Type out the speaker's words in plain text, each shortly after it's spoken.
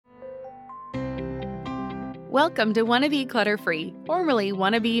Welcome to Wanna Be Clutter-Free, formerly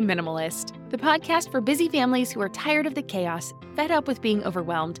Wanna Be Minimalist, the podcast for busy families who are tired of the chaos, fed up with being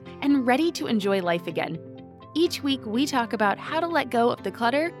overwhelmed, and ready to enjoy life again. Each week, we talk about how to let go of the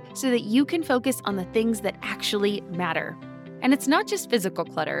clutter so that you can focus on the things that actually matter. And it's not just physical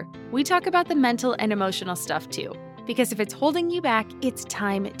clutter. We talk about the mental and emotional stuff too, because if it's holding you back, it's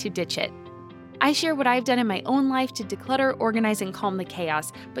time to ditch it. I share what I've done in my own life to declutter, organize, and calm the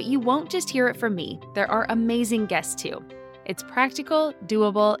chaos, but you won't just hear it from me. There are amazing guests too. It's practical,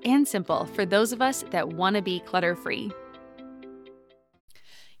 doable, and simple for those of us that want to be clutter-free.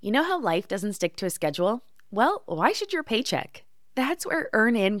 You know how life doesn't stick to a schedule? Well, why should your paycheck? That's where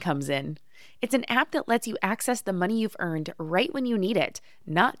Earn comes in. It's an app that lets you access the money you've earned right when you need it,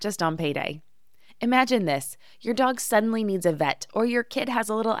 not just on payday. Imagine this, your dog suddenly needs a vet, or your kid has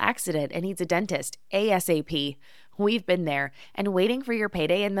a little accident and needs a dentist, ASAP. We've been there, and waiting for your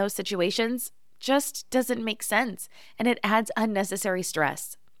payday in those situations just doesn't make sense, and it adds unnecessary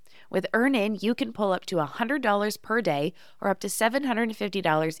stress. With Earn you can pull up to $100 per day or up to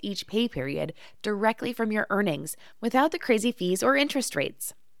 $750 each pay period directly from your earnings without the crazy fees or interest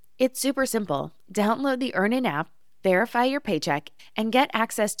rates. It's super simple. Download the Earn app, verify your paycheck, and get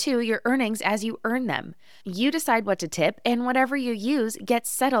access to your earnings as you earn them. You decide what to tip, and whatever you use gets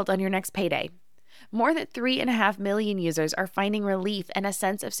settled on your next payday. More than 3.5 million users are finding relief and a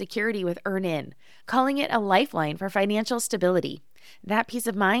sense of security with Earn, calling it a lifeline for financial stability. That peace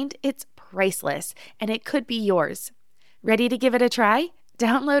of mind, it's priceless, and it could be yours. Ready to give it a try?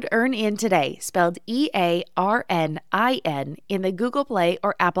 Download Earn today, spelled EARNIN, in the Google Play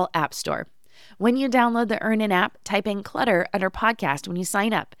or Apple App Store. When you download the Earn app, type in clutter under podcast when you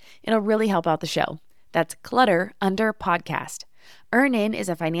sign up. It'll really help out the show. That's clutter under podcast. Earn is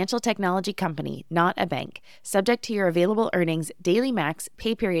a financial technology company, not a bank. Subject to your available earnings, daily max,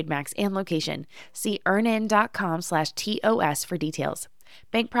 pay period max, and location. See earnin.com/TOS for details.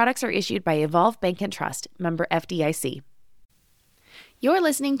 Bank products are issued by Evolve Bank and Trust, member FDIC. You're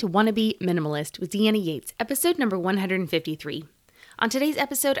listening to Wanna Be Minimalist with Deanna Yates, episode number 153. On today's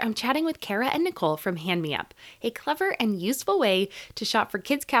episode, I'm chatting with Kara and Nicole from Hand Me Up, a clever and useful way to shop for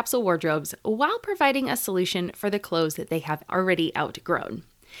kids' capsule wardrobes while providing a solution for the clothes that they have already outgrown.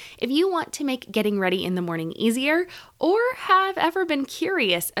 If you want to make getting ready in the morning easier or have ever been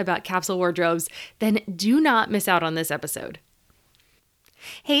curious about capsule wardrobes, then do not miss out on this episode.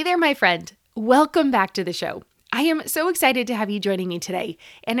 Hey there, my friend. Welcome back to the show. I am so excited to have you joining me today.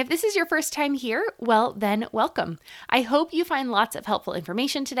 And if this is your first time here, well, then welcome. I hope you find lots of helpful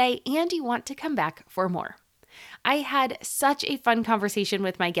information today and you want to come back for more. I had such a fun conversation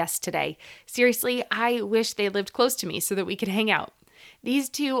with my guests today. Seriously, I wish they lived close to me so that we could hang out. These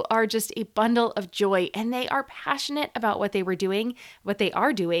two are just a bundle of joy and they are passionate about what they are doing,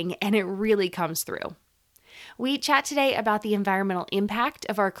 and it really comes through. We chat today about the environmental impact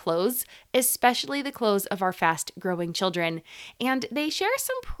of our clothes, especially the clothes of our fast-growing children, and they share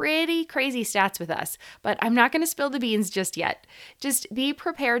some pretty crazy stats with us, but I'm not going to spill the beans just yet. Just be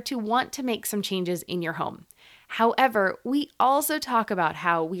prepared to want to make some changes in your home. However, we also talk about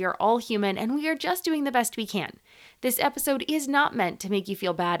how we are all human and we are just doing the best we can. This episode is not meant to make you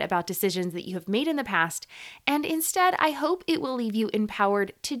feel bad about decisions that you have made in the past, and instead, I hope it will leave you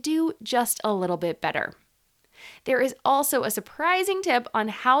empowered to do just a little bit better. There is also a surprising tip on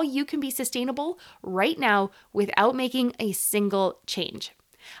how you can be sustainable right now without making a single change.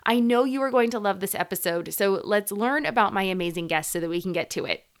 I know you are going to love this episode, so let's learn about my amazing guests so that we can get to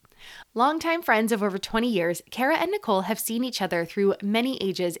it. Longtime friends of over 20 years, Kara and Nicole have seen each other through many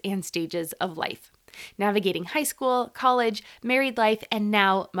ages and stages of life, navigating high school, college, married life, and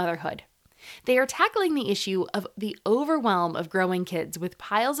now motherhood. They are tackling the issue of the overwhelm of growing kids with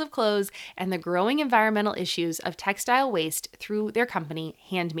piles of clothes and the growing environmental issues of textile waste through their company,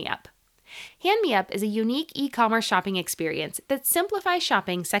 Hand Me Up. Hand Me Up is a unique e-commerce shopping experience that simplifies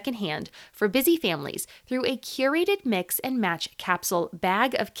shopping secondhand for busy families through a curated mix and match capsule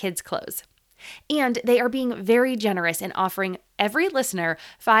bag of kids' clothes. And they are being very generous in offering every listener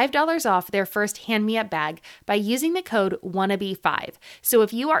 $5 off their first Hand Me Up bag by using the code WANNABE5. So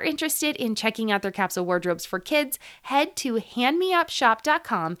if you are interested in checking out their capsule wardrobes for kids, head to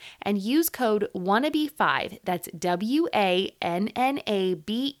handmeupshop.com and use code WANNABE5, that's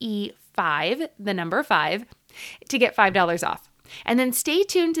WANNABE 5, the number 5, to get $5 off. And then stay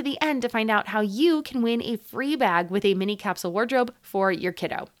tuned to the end to find out how you can win a free bag with a mini capsule wardrobe for your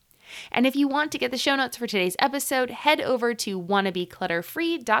kiddo. And if you want to get the show notes for today's episode, head over to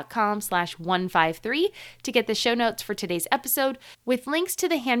wannabeclutterfree.com/153 to get the show notes for today's episode with links to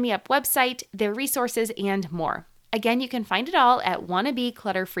the Hand Me Up website, their resources, and more. Again, you can find it all at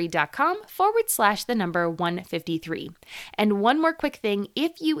wannabeclutterfree.com/153. And one more quick thing,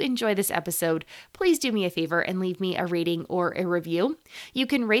 if you enjoy this episode, please do me a favor and leave me a rating or a review. You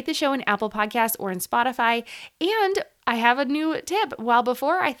can rate the show in Apple Podcasts or in Spotify. And I have a new tip. While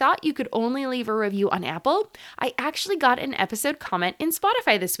before I thought you could only leave a review on Apple, I actually got an episode comment in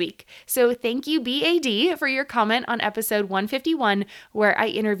Spotify this week. So thank you, BAD, for your comment on episode 151, where I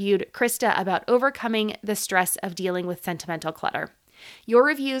interviewed Krista about overcoming the stress of dealing with sentimental clutter. Your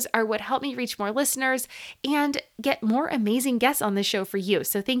reviews are what help me reach more listeners and get more amazing guests on the show for you.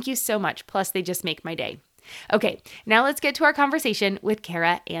 So thank you so much. Plus, they just make my day. Okay, now let's get to our conversation with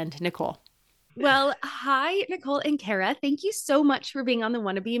Kara and Nicole. Well, hi, Nicole and Kara. Thank you so much for being on the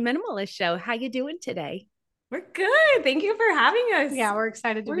Wanna Be Minimalist show. How you doing today? We're good. Thank you for having us. Yeah, we're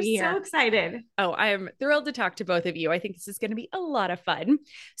excited to be here. We're so excited. Oh, I am thrilled to talk to both of you. I think this is going to be a lot of fun.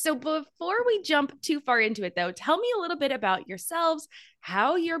 So before we jump too far into it, though, tell me a little bit about yourselves,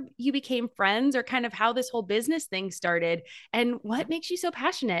 how you became friends, or kind of how this whole business thing started, and what makes you so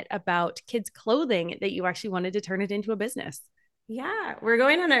passionate about kids' clothing that you actually wanted to turn it into a business. Yeah, we're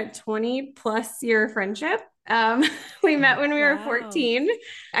going on a 20+ year friendship. We met when we were 14.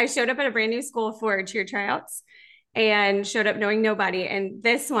 I showed up at a brand new school for cheer tryouts and showed up knowing nobody. And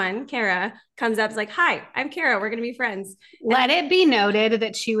this one, Kara, comes up, is like, "Hi, I'm Kara. We're going to be friends." Let it be noted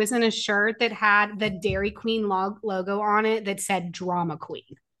that she was in a shirt that had the Dairy Queen logo on it that said Drama Queen.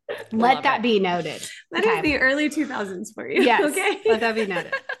 Let that be noted. That is the early 2000s for you. Yes. Okay. Let that be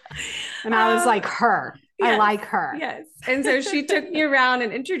noted. And I was like, her. Yes, I like her. Yes. And so she took me around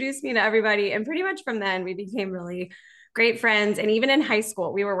and introduced me to everybody. And pretty much from then we became really great friends. And even in high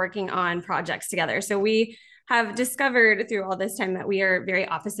school, we were working on projects together. So we have discovered through all this time that we are very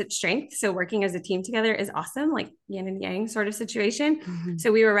opposite strengths. So working as a team together is awesome, like yin and yang sort of situation. Mm-hmm.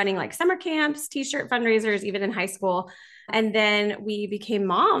 So we were running like summer camps, t-shirt fundraisers, even in high school. And then we became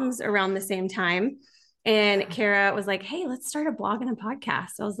moms around the same time. And Kara was like, "Hey, let's start a blog and a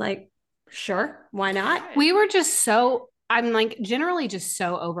podcast." I was like, "Sure, why not?" We were just I'm like generally just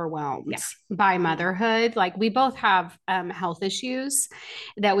so overwhelmed by motherhood. Like we both have health issues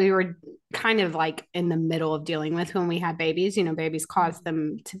that we were kind of like in the middle of dealing with when we had babies. You know, babies cause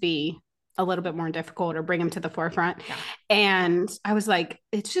them to be a little bit more difficult or bring them to the forefront. Yeah. And I was like,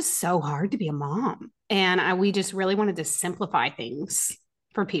 it's just so hard to be a mom. And we just really wanted to simplify things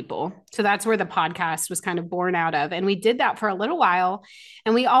for people. So that's where the podcast was kind of born out of. And we did that for a little while.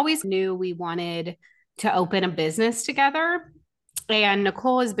 And we always knew we wanted to open a business together. And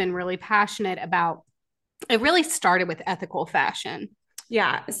Nicole has been really passionate about, it really started with ethical fashion.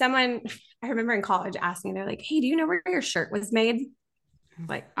 Yeah. Someone, I remember in college asking, they're like, "Hey, do you know where your shirt was made?"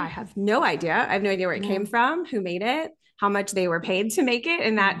 Like, I have no idea. I have no idea where it came from, who made it, how much they were paid to make it.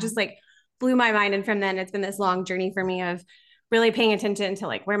 And that just like blew my mind. And from then it's been this long journey for me of really paying attention to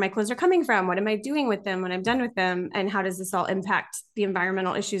like where my clothes are coming from. What am I doing with them when I'm done with them? And how does this all impact the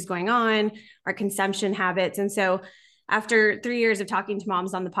environmental issues going on, our consumption habits? And so after 3 years of talking to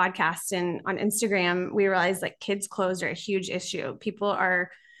moms on the podcast and on Instagram, we realized like kids' clothes are a huge issue. People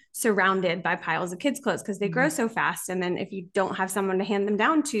are surrounded by piles of kids' clothes because they grow so fast. And then if you don't have someone to hand them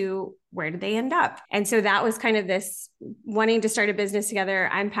down to, where do they end up? And so that was kind of this wanting to start a business together.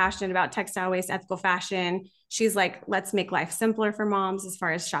 I'm passionate about textile waste, ethical fashion. She's like, let's make life simpler for moms as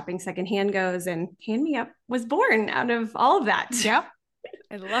far as shopping secondhand goes. And Hand Me Up was born out of all of that. Yep.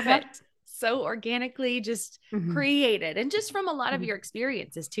 I love it. So organically just created, and just from a lot of your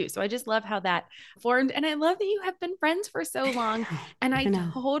experiences too. So I just love how that formed. And I love that you have been friends for so long. And I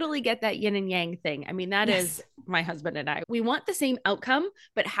totally get that yin and yang thing. I mean, that is my husband and I. We want the same outcome,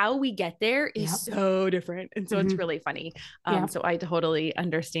 but how we get there is so different. And so it's really funny. So I totally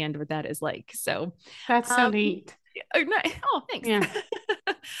understand what that is like. So that's so neat. Oh, thanks. Yeah.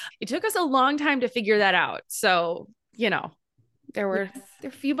 It took us a long time to figure that out. So, you know, there were a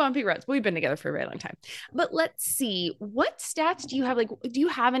few bumpy roads. We've been together for a very long time. But let's see, what stats do you have? Like, do you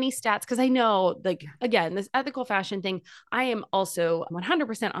have any stats? Because I know, like, again, this ethical fashion thing, I am also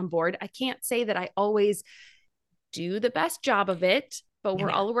 100% on board. I can't say that I always do the best job of it, but we're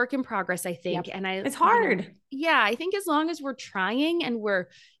all a work in progress, I think. And it's hard. I think as long as we're trying and we're,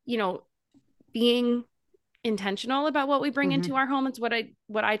 you know, being intentional about what we bring into our home, it's what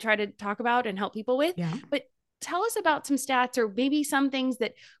I try to talk about and help people with. Yeah. But tell us about some stats or maybe some things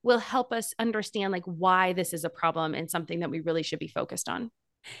that will help us understand like why this is a problem and something that we really should be focused on.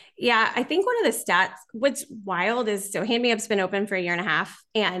 Yeah, I think one of the stats, what's wild is, so Hand Me Up's been open for 1.5 years,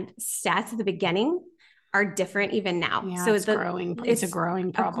 and stats at the beginning are different even now. Yeah, so it's growing. It's a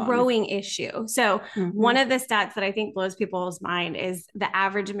growing problem. A growing issue. So one of the stats that I think blows people's mind is the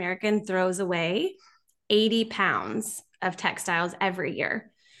average American throws away 80 pounds of textiles every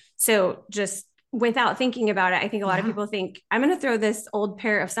year. So just without thinking about it, I think a lot of people think, I'm going to throw this old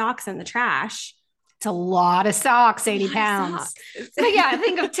pair of socks in the trash. It's a lot of socks, 80 pounds. But yeah, I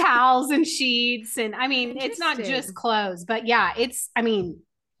think of towels and sheets. And I mean, it's not just clothes, but yeah, it's, I mean,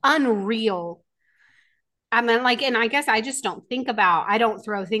 unreal. I mean, like, and I guess I just don't think about, I don't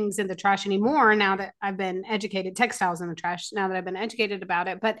throw things in the trash anymore now that I've been educated, textiles in the trash now that I've been educated about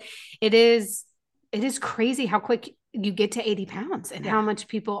it. But it is crazy how quick you get to 80 pounds and how much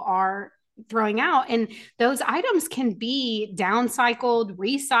people are throwing out. And those items can be downcycled,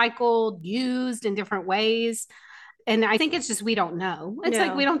 recycled, used in different ways. And I think it's just, we don't know. It's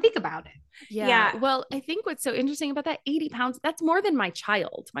like, we don't think about it. Yeah. Well, I think what's so interesting about that 80 pounds, that's more than my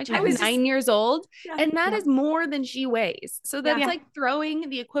child. My child is 9 years old, and that is more than she weighs. So that's like throwing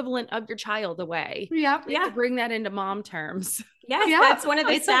the equivalent of your child away. Yeah. To bring that into mom terms. Yes, that's one of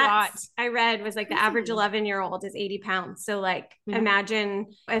the stats I read was like the average 11-year-old is 80 pounds. So like imagine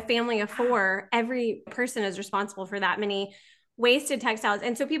a family of 4, every person is responsible for that many wasted textiles.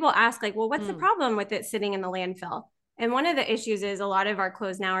 And so people ask like, well, what's the problem with it sitting in the landfill? And one of the issues is a lot of our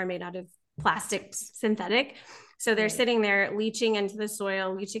clothes now are made out of plastics, synthetic. So they're sitting there leaching into the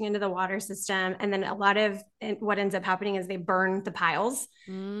soil, leaching into the water system. And then a lot of what ends up happening is they burn the piles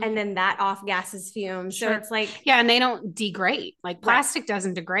and then that off gases fumes. So it's like, and they don't degrade. Like plastic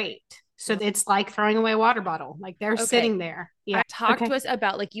doesn't degrade. So it's like throwing away a water bottle. Like they're sitting there. Yeah. Talk to us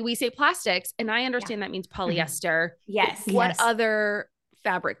about, like, we say plastics, and I understand that means polyester. Yes. What other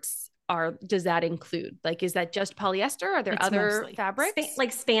fabrics does that include? Like, is that just polyester? Are there other fabrics?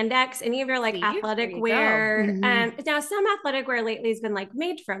 Like spandex, any of your like athletic wear. Now some athletic wear lately has been like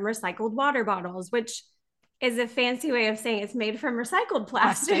made from recycled water bottles, which is a fancy way of saying it's made from recycled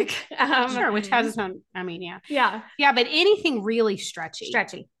plastic. Which has its own, I mean, yeah, but anything really stretchy,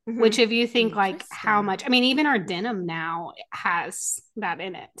 which if you think like how much, I mean, even our denim now has that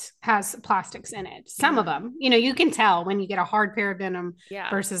in it, has plastics in it. Some of them, you can tell when you get a hard pair of denim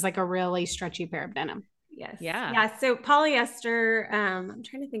versus like a really stretchy pair of denim. Yes. Yeah. So polyester, I'm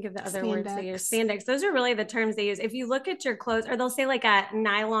trying to think of the other words they use. Spandex. Those are really the terms they use. If you look at your clothes, or they'll say like a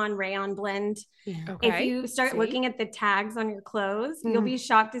nylon rayon blend. Okay. If you start looking at the tags on your clothes, you'll be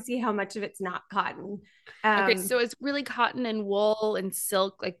shocked to see how much of it's not cotton. Okay. So it's really cotton and wool and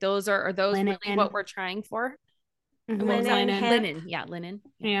silk. Like those are those linen. Really what we're trying for? Linen. Yeah. Linen.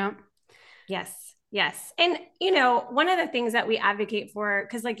 Yeah. Yes. And, one of the things that we advocate for,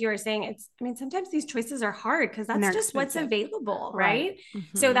 because like you were saying, sometimes these choices are hard because that's just expensive. What's available. Right.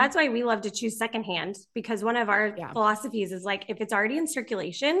 So that's why we love to choose secondhand, because one of our philosophies is like, if it's already in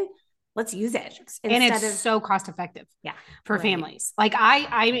circulation, let's use it. And it's so cost effective for families. Like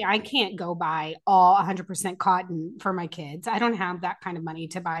I can't go buy all 100% cotton for my kids. I don't have that kind of money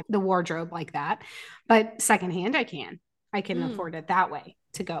to buy the wardrobe like that, but secondhand, I can afford it that way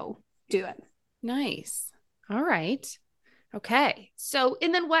to go do it. Nice. All right. Okay. So,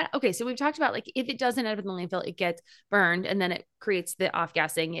 and then what? Okay. So we've talked about, like, if it doesn't end up in the landfill, it gets burned and then it creates the off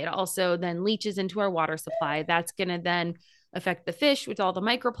gassing. It also then leaches into our water supply. That's going to then affect the fish with all the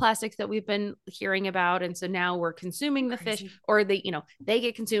microplastics that we've been hearing about. And so now we're consuming the fish, or they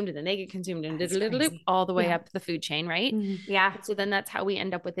get consumed and then they get consumed and all the way up the food chain. Right. Yeah. So then that's how we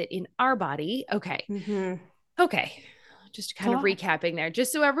end up with it in our body. Okay. Okay. Just kind of recapping there,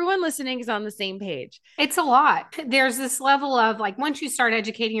 just so everyone listening is on the same page. It's a lot. There's this level of like, once you start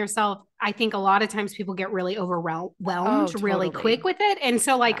educating yourself, I think a lot of times people get really overwhelmed really quick with it. And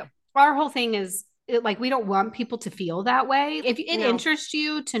so like our whole thing is like, we don't want people to feel that way. If it interests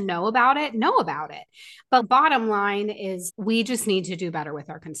you to know about it. But bottom line is we just need to do better with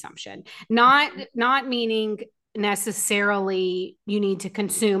our consumption, not meaning necessarily you need to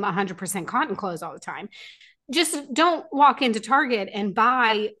consume 100% cotton clothes all the time. Just don't walk into Target and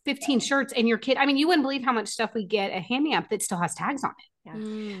buy 15 shirts and your kid. I mean, you wouldn't believe how much stuff we get at Hand Me Up that still has tags on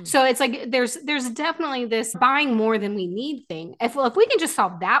it. So it's like, there's definitely this buying more than we need thing. If we can just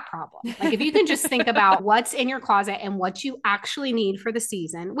solve that problem, like if you can just think about what's in your closet and what you actually need for the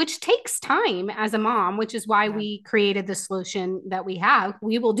season, which takes time as a mom, which is why we created the solution that we have.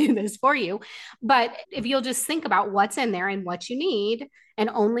 We will do this for you. But if you'll just think about what's in there and what you need and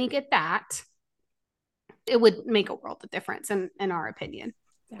only get that, it would make a world of difference in our opinion.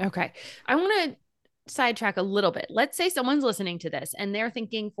 Okay. I want to sidetrack a little bit. Let's say someone's listening to this and they're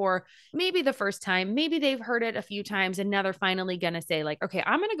thinking for maybe the first time, maybe they've heard it a few times and now they're finally going to say like, okay,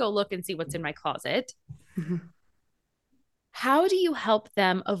 I'm going to go look and see what's in my closet. How do you help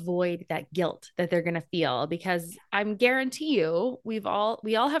them avoid that guilt that they're going to feel? Because I'm guarantee you we all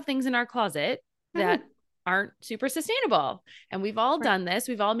have things in our closet that aren't super sustainable. And we've all done this.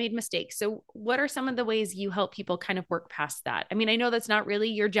 We've all made mistakes. So what are some of the ways you help people kind of work past that? I mean, I know that's not really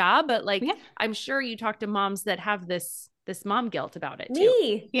your job, but like, I'm sure you talk to moms that have this mom guilt about it too.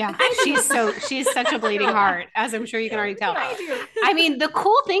 Me. Yeah. She's such a bleeding heart, as I'm sure you can already tell. I do. I mean, the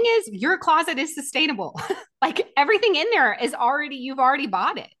cool thing is your closet is sustainable. Like everything in there is you've already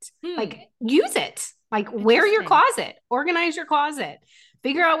bought it. Like use it. Like wear your closet, organize your closet,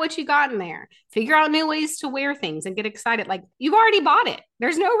 figure out what you got in there, figure out new ways to wear things and get excited. Like you've already bought it.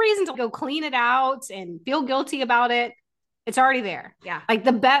 There's no reason to go clean it out and feel guilty about it. It's already there. Yeah. Like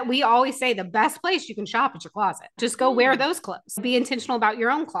we always say the best place you can shop is your closet. Just go wear those clothes. Be intentional about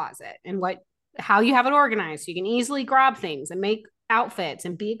your own closet and how you have it organized. So you can easily grab things and make outfits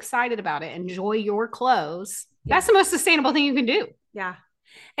and be excited about it. Enjoy your clothes. Yeah. That's the most sustainable thing you can do. Yeah.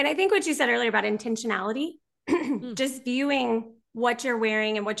 And I think what you said earlier about intentionality, just viewing what you're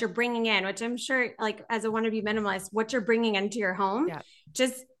wearing and what you're bringing in, which I'm sure like as a wannabe minimalist, what you're bringing into your home,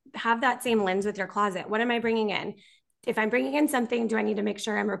 just have that same lens with your closet. What am I bringing in? If I'm bringing in something, do I need to make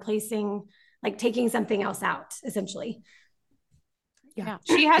sure I'm replacing, like taking something else out essentially? Yeah.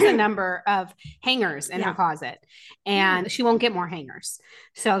 She has a number of hangers in her closet and she won't get more hangers.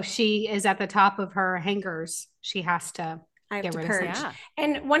 So she is at the top of her hangers. She has to get rid purge. of some.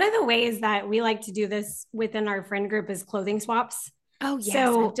 And one of the ways that we like to do this within our friend group is clothing swaps. Oh, yes.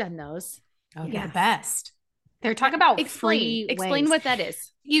 So, I've done those. Oh, yeah. The best. They're talking about explain ways. What that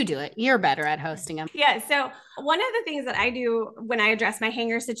is. You do it. You're better at hosting them. Yeah. So one of the things that I do when I address my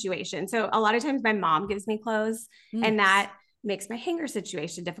hanger situation, so a lot of times my mom gives me clothes and that makes my hanger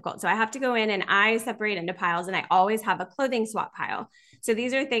situation difficult. So I have to go in and I separate into piles and I always have a clothing swap pile. So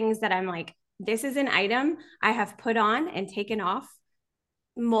these are things that I'm like, this is an item I have put on and taken off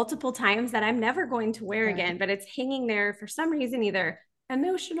multiple times that I'm never going to wear again, but it's hanging there for some reason, either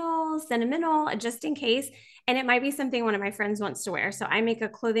emotional, sentimental, just in case. And it might be something one of my friends wants to wear. So I make a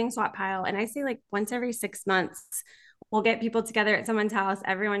clothing swap pile and I say like once every 6 months, we'll get people together at someone's house.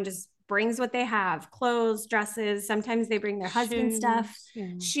 Everyone just brings what they have, clothes, dresses. Sometimes they bring their husband stuff,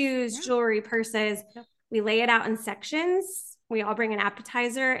 shoes, jewelry, purses. We lay it out in sections. We all bring an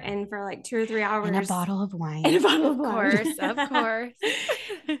appetizer and for like 2 or 3 hours. And a bottle of wine. And a bottle of wine. Of course.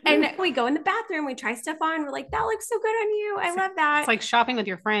 And we go in the bathroom, we try stuff on. We're like, that looks so good on you. I love that. It's like shopping with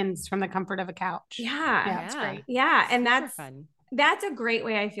your friends from the comfort of a couch. Yeah. It's great. Yeah. And that's fun. That's a great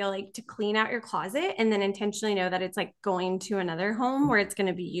way, I feel like, to clean out your closet and then intentionally know that it's like going to another home where it's going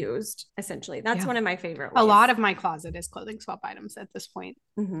to be used. Essentially. That's one of my favorite ways. A lot of my closet is clothing swap items at this point.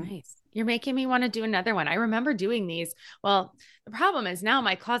 Nice. You're making me want to do another one. I remember doing these. Well, the problem is now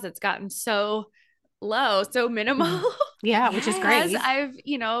my closet's gotten so low, so minimal. Yeah, which is great. As I've,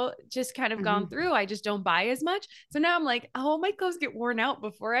 just kind of gone through, I just don't buy as much. So now I'm like, oh, my clothes get worn out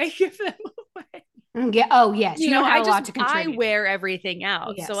before I give them away. Yeah. Oh, yes. You don't have a lot to I contribute. wear everything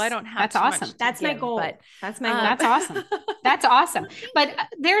out, so I don't have. That's awesome. That's my goal. That's awesome. That's awesome. But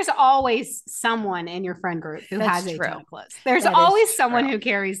there's always someone in your friend group who has a ton of clothes. There's always someone who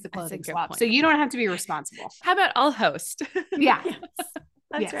carries the clothing swap, so you don't have to be responsible. How about I'll host? Yeah.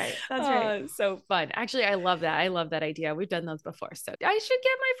 That's right. That's right. So fun. Actually, I love that. I love that idea. We've done those before, so I should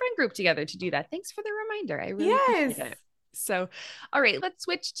get my friend group together to do that. Thanks for the reminder. I really appreciate it. So, all right, let's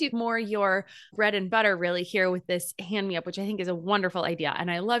switch to more your bread and butter really here with this hand me up, which I think is a wonderful idea.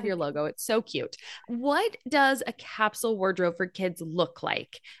 And I love your logo. It's so cute. What does a capsule wardrobe for kids look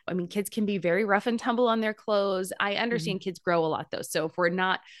like? I mean, kids can be very rough and tumble on their clothes. I understand kids grow a lot though. So if we're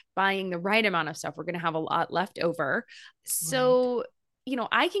not buying the right amount of stuff, we're going to have a lot left over. So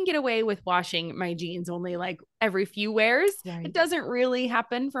I can get away with washing my jeans only like every few wears. Right. It doesn't really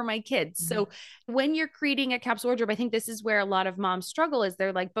happen for my kids. So when you're creating a capsule wardrobe, I think this is where a lot of moms struggle is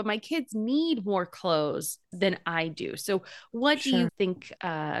they're like, but my kids need more clothes than I do. So what do you think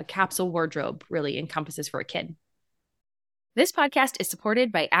a capsule wardrobe really encompasses for a kid? This podcast is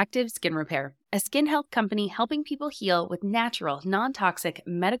supported by Active Skin Repair, a skin health company helping people heal with natural, non-toxic,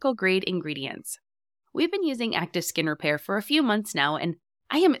 medical-grade ingredients. We've been using Active Skin Repair for a few months now, and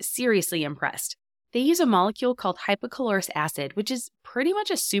I am seriously impressed. They use a molecule called hypochlorous acid, which is pretty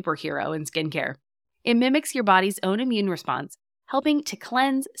much a superhero in skincare. It mimics your body's own immune response, helping to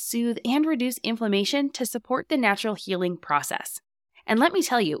cleanse, soothe, and reduce inflammation to support the natural healing process. And let me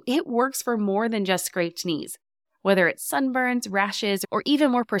tell you, it works for more than just scraped knees. Whether it's sunburns, rashes, or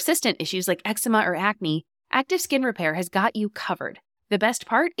even more persistent issues like eczema or acne, Active Skin Repair has got you covered. The best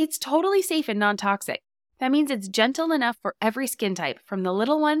part? It's totally safe and non-toxic. That means it's gentle enough for every skin type, from the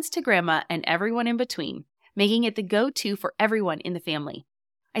little ones to grandma and everyone in between, making it the go-to for everyone in the family.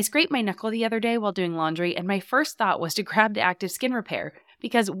 I scraped my knuckle the other day while doing laundry, and my first thought was to grab the Active Skin Repair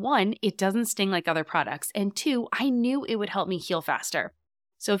Because 1, it doesn't sting like other products, and 2, I knew it would help me heal faster.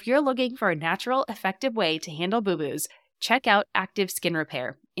 So if you're looking for a natural, effective way to handle boo-boos, check out Active Skin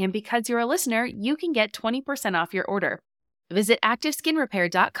Repair. And because you're a listener, you can get 20% off your order. Visit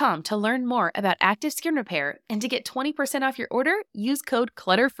ActiveSkinRepair.com to learn more about Active Skin Repair, and to get 20% off your order, use code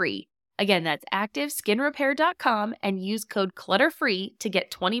CLUTTERFREE. Again, that's ActiveSkinRepair.com and use code CLUTTERFREE to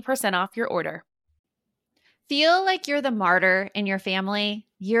get 20% off your order. Feel like you're the martyr in your family?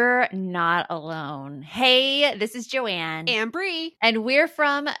 You're not alone. Hey, this is Joanne. And Bree. And we're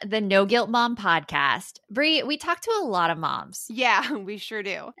from the No Guilt Mom podcast. Bree, we talk to a lot of moms. Yeah, we sure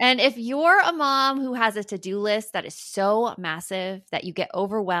do. And if you're a mom who has a to-do list that is so massive that you get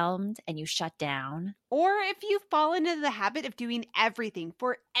overwhelmed and you shut down, or if you've fallen into the habit of doing everything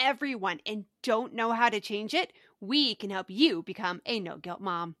for everyone and don't know how to change it, we can help you become a no-guilt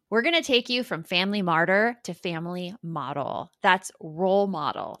mom. we're going to take you from family martyr to family model. That's role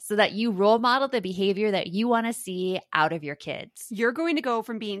model, so that you role model the behavior that you want to see out of your kids. You're going to go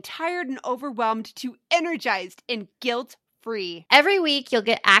from being tired and overwhelmed to energized and guilt-free. Every week, you'll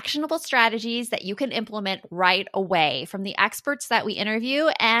get actionable strategies that you can implement right away from the experts that we interview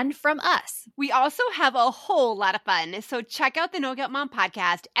and from us. We also have a whole lot of fun, so check out the No Guilt Mom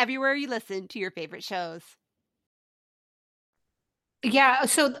podcast everywhere you listen to your favorite shows. Yeah.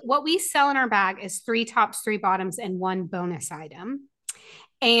 So what we sell in our bag is 3 tops, 3 bottoms, and 1 bonus item.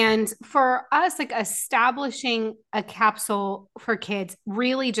 And for us, like establishing a capsule for kids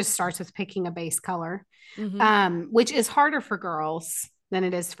really just starts with picking a base color, which is harder for girls than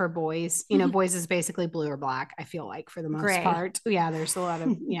it is for boys. You know, boys is basically blue or black, I feel like, for the most part. Yeah, there's a lot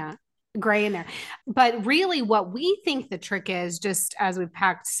of, gray in there. But really what we think the trick is, just as we've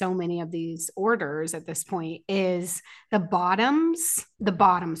packed so many of these orders at this point, is the bottoms. The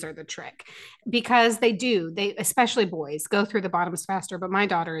bottoms are the trick, because they, especially boys, go through the bottoms faster. But my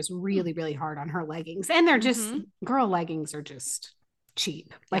daughter is really, really hard on her leggings, and they're just, girl leggings are just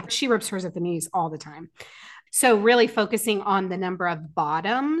cheap. Like she rips hers at the knees all the time. So really focusing on the number of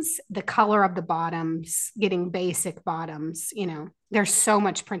bottoms, the color of the bottoms, getting basic bottoms. You know, there's so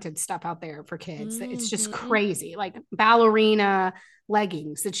much printed stuff out there for kids. It's just crazy. Like ballerina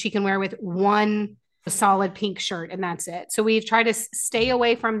leggings that she can wear with one solid pink shirt, and that's it. So we've tried to stay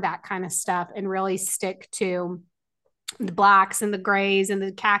away from that kind of stuff and really stick to the blacks and the grays and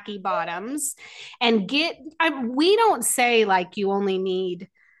the khaki bottoms, and we don't say like you only need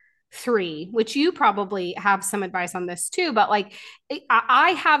 3, which you probably have some advice on this too, but like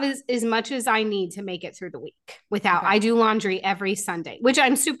I have as much as I need to make it through the week without, I do laundry every Sunday, which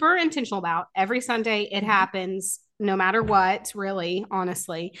I'm super intentional about. Every Sunday it happens, no matter what, really,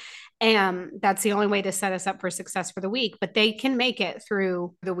 honestly. And that's the only way to set us up for success for the week, but they can make it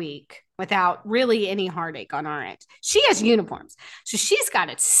through the week without really any heartache on our end. She has uniforms, so she's got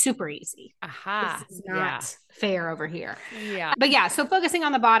it super easy. This is not fair over here. But yeah, so focusing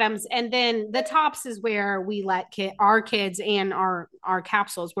on the bottoms, and then the tops is where we let our kids and our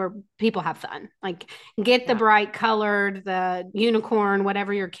capsules, where people have fun. Like get the bright colored, the unicorn,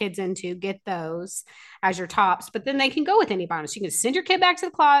 whatever your kid's into, get those as your tops. But then they can go with any bottoms. You can send your kid back to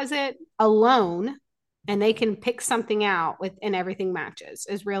the closet alone, and they can pick something out and everything matches,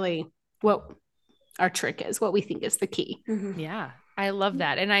 is really what our trick is, what we think is the key. Yeah. I love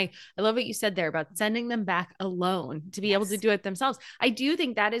that. And I love what you said there about sending them back alone to be able to do it themselves. I do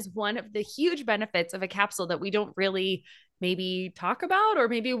think that is one of the huge benefits of a capsule that we don't really maybe talk about, or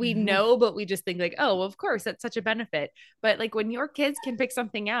maybe we know, but we just think like, oh, of course, that's such a benefit. But like when your kids can pick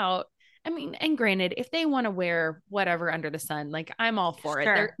something out, I mean, and granted, if they want to wear whatever under the sun, like I'm all for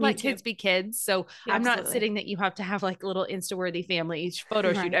it. Let kids be kids. So I'm not sitting that you have to have like a little Insta-worthy family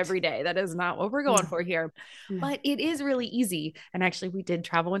photo shoot every day. That is not what we're going for here. But it is really easy. And actually, we did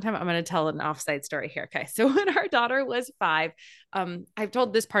travel one time. I'm going to tell an offsite story here. Okay. So when our daughter was 5, I've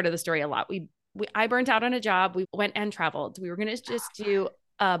told this part of the story a lot. I burnt out on a job. We went and traveled. We were going to just do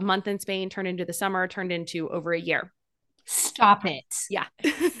a month in Spain, turned into the summer, turned into over a year. Stop it. Yeah.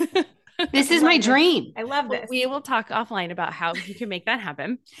 This is my dream. I love this. We will talk offline about how you can make that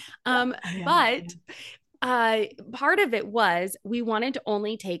happen. But part of it was we wanted to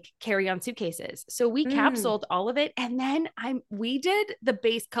only take carry-on suitcases. So we capsuled all of it. And then we did the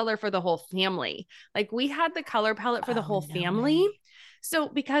base color for the whole family. Like we had the color palette for the whole family. So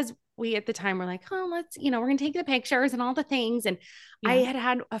because we at the time were like, oh, let's, we're going to take the pictures and all the things. And I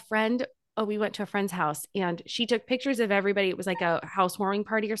had a friend. Oh, we went to a friend's house and she took pictures of everybody. It was like a housewarming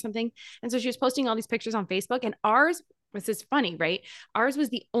party or something. And so she was posting all these pictures on Facebook, and ours was this funny, right? Ours was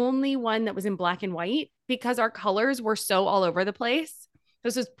the only one that was in black and white because our colors were so all over the place.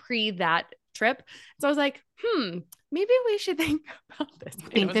 This was pre that trip. So I was like, maybe we should think about this.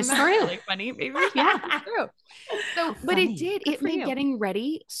 Think this Isn't that through. really funny. Maybe we should think this through. So, but funny. it did. Good It for made you. getting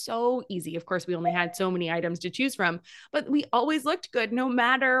ready so easy. Of course, we only had so many items to choose from, but we always looked good no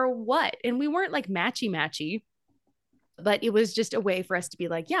matter what. And we weren't like matchy, but it was just a way for us to be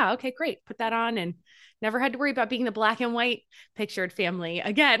like, yeah, okay, great. Put that on, and never had to worry about being the black and white pictured family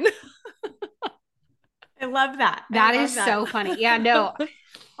again. I love that. That is so funny. Yeah, no,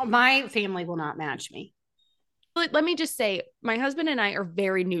 my family will not match me. Let me just say, my husband and I are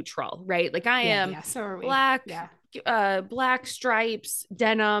very neutral, right? Like I am so are we. black, Yeah. black stripes,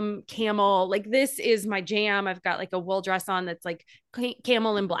 denim, camel. Like this is my jam. I've got like a wool dress on that's like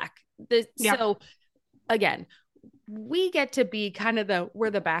camel and black. So again, we get to be kind of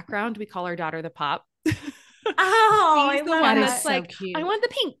we're the background. We call our daughter the pop. Oh, She's I the love one that. that's so like, cute. I want the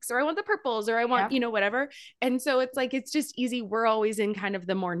pinks, or I want the purples, or I want, whatever. And so it's like, it's just easy. We're always in kind of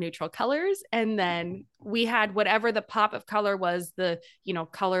the more neutral colors. And then we had whatever the pop of color was, the,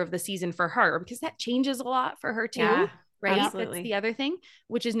 color of the season for her, because that changes a lot for her too. Yeah, right. absolutely. That's the other thing,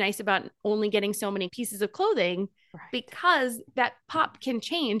 which is nice about only getting so many pieces of clothing, because that pop can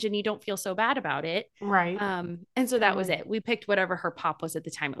change and you don't feel so bad about it. Right. And so that was it. We picked whatever her pop was at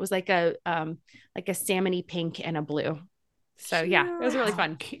the time. It was like a salmony pink and a blue. So yeah, it was really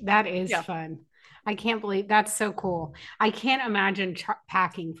fun. That is fun. I can't believe that's so cool. I can't imagine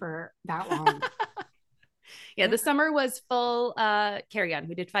packing for that long. Yeah, the summer was full carry-on.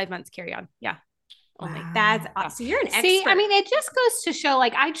 We did 5 months carry-on. Yeah. Only. Wow. That's awesome. So you're an expert. See, I mean, it just goes to show,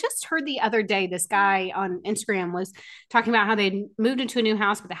 like, I just heard the other day, this guy on Instagram was talking about how they moved into a new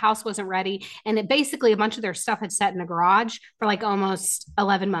house, but the house wasn't ready. And it basically, a bunch of their stuff had sat in the garage for like almost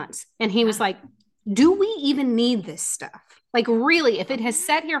 11 months. And he was like, do we even need this stuff? Like, really, if it has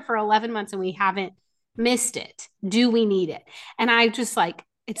sat here for 11 months and we haven't missed it, do we need it? And I just like,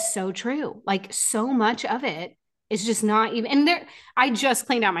 it's so true. Like, so much of it is just not even, and there, I just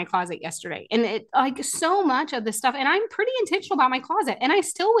cleaned out my closet yesterday, and it, like, so much of the stuff, and I'm pretty intentional about my closet, and I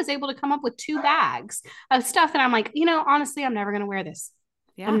still was able to come up with 2 bags of stuff that I'm like, honestly, I'm never going to wear this.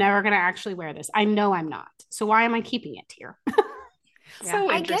 Yeah. I'm never going to actually wear this. I know I'm not. So why am I keeping it here? So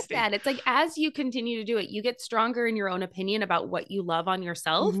I get that. It's like, as you continue to do it, you get stronger in your own opinion about what you love on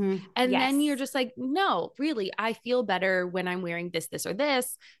yourself. Mm-hmm. And then you're just like, no, really, I feel better when I'm wearing this, or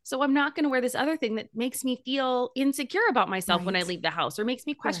this. So I'm not going to wear this other thing that makes me feel insecure about myself when I leave the house, or makes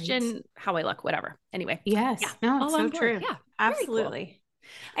me question how I look, whatever. Anyway. Yes. Yeah. No, it's so true. Yeah. Absolutely. Cool.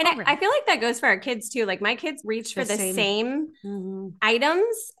 And I feel like that goes for our kids too. Like my kids reach for the same items,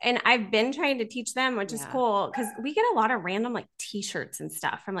 and I've been trying to teach them, which is cool, because we get a lot of random like t-shirts and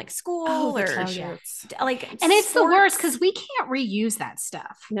stuff from like school like, and it's the worst because we can't reuse that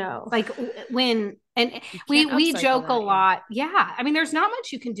stuff. No, like when we joke a lot. Yeah, I mean, there's not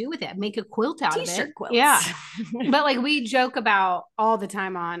much you can do with it. Make a quilt out T-shirt of it. Quilts. Yeah, but like we joke about all the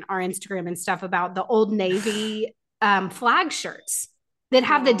time on our Instagram and stuff about the Old Navy flag shirts that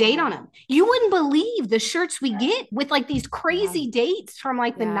have the date on them. You wouldn't believe the shirts we get with like these crazy dates from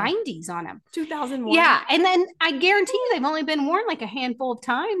like the 90s on them. 2001. Yeah. And then I guarantee you they've only been worn like a handful of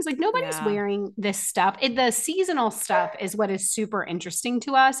times. Like nobody's wearing this stuff. The seasonal stuff is what is super interesting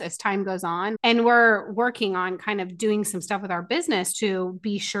to us as time goes on. And we're working on kind of doing some stuff with our business to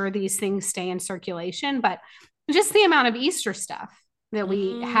be sure these things stay in circulation. But just the amount of Easter stuff that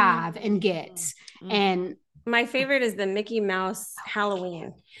we have and get. And my favorite is the Mickey Mouse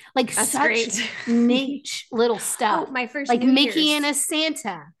Halloween. Like that's such great. Niche little stuff. My first like New Mickey Year's. and a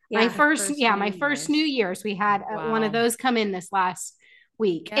Santa. Yeah, my first New Year's. We had one of those come in this last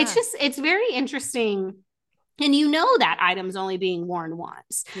week. Yeah. It's very interesting. And that item's only being worn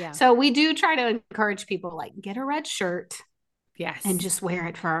once. Yeah. So we do try to encourage people, like, get a red shirt. Yes. And just wear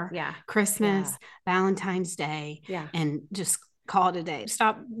it for Christmas, Valentine's Day. Yeah. And just call it a day.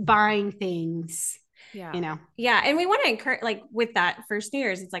 Stop buying things. Yeah. Yeah. And we want to encourage, like with that first New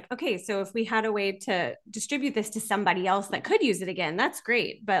Year's, it's like, okay, so if we had a way to distribute this to somebody else that could use it again, that's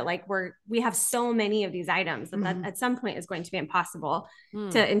great. But like we have so many of these items that at some point is going to be impossible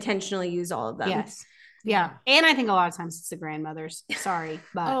to intentionally use all of them. Yes. Yeah. And I think a lot of times it's the grandmothers. Sorry.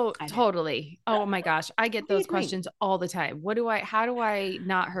 But totally. Oh my gosh. I get those questions all the time. How do I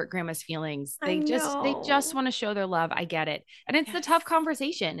not hurt grandma's feelings? They just want to show their love. I get it. And it's the tough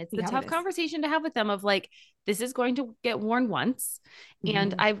conversation. It's the tough conversation to have with them of like, this is going to get worn once.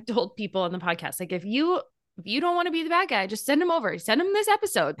 And I've told people on the podcast, like, if you don't want to be the bad guy, just send them over. Send them this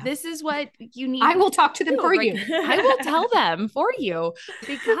episode. Yeah. This is what you need. I will talk to them for you. I will tell them for you,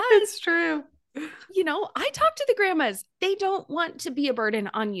 because it's true. I talk to the grandmas. They don't want to be a burden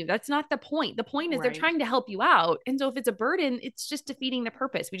on you. That's not the point. The point is they're trying to help you out. And so if it's a burden, it's just defeating the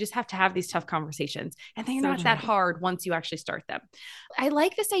purpose. We just have to have these tough conversations. And they're not that hard once you actually start them. I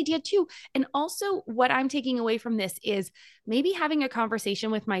like this idea too. And also what I'm taking away from this is maybe having a conversation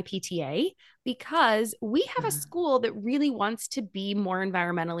with my PTA, because we have a school that really wants to be more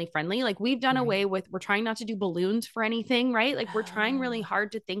environmentally friendly. Like we've done away with, we're trying not to do balloons for anything, right? Like we're trying really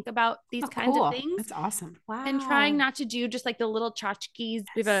hard to think about these kinds of things. That's awesome. Wow. And trying not to do just like the little tchotchkes.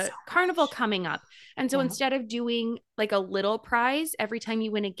 We have a carnival coming up. And so instead of doing like a little prize every time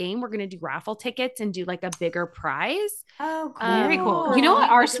you win a game, we're going to do raffle tickets and do like a bigger prize. Oh, cool. Very cool. You know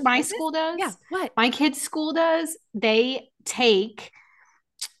what my school does? Yeah. What? My kids' school does? They take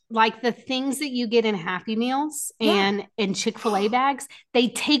like the things that you get in Happy Meals and in Chick-fil-A bags, they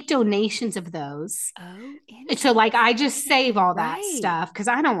take donations of those. Oh, so like I just save all that stuff because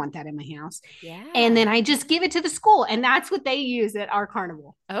I don't want that in my house. Yeah. And then I just give it to the school, and that's what they use at our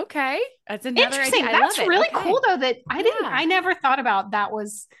carnival. Okay. That's another interesting. idea. That's really cool though, that I never thought about that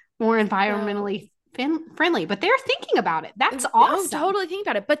was more environmentally friendly, but they're thinking about it. That's awesome. Oh, totally think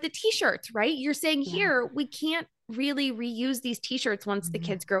about it. But the t-shirts, right? You're saying here, we can't really reuse these t-shirts once the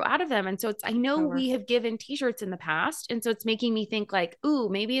kids grow out of them. And so it's, I know we have given t-shirts in the past. And so it's making me think like, ooh,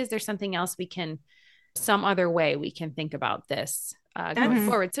 maybe is there something else some other way we can think about this going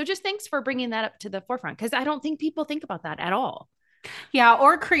forward. So just thanks for bringing that up to the forefront, because I don't think people think about that at all. Yeah.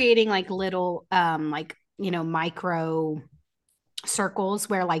 Or creating like little, micro circles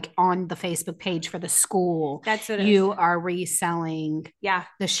where like on the Facebook page for the school, that's what you are reselling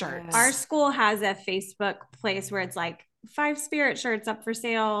the shirts. Our school has a Facebook place where it's like 5 spirit shirts up for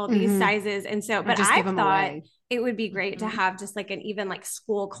sale, these sizes. And so, but I thought it would be great to have just like an even like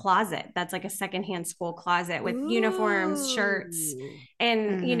school closet. That's like a secondhand school closet with uniforms, shirts.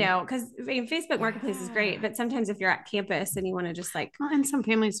 And, cause Facebook Marketplace is great, but sometimes if you're at campus and you want to just like, and some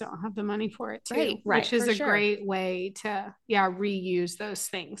families don't have the money for it too, right, which is a great way to, reuse those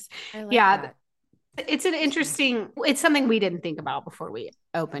things. I like that. It's it's something we didn't think about before we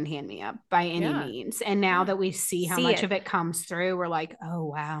opened Hand Me Up by any means. And now that we see how much of it comes through, we're like, oh,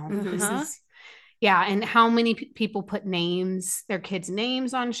 wow, this is, and how many people put their kids'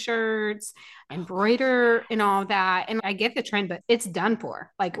 names on shirts, embroider and all that. And I get the trend, but it's done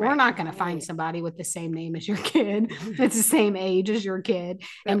for. Like, we're not going to find somebody with the same name as your kid, that's the same age as your kid,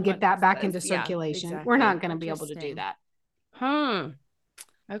 and get that back into circulation. Exactly. We're not going to be able to do that.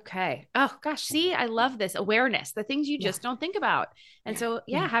 Okay. Oh gosh. See, I love this awareness, the things you just don't think about. And so,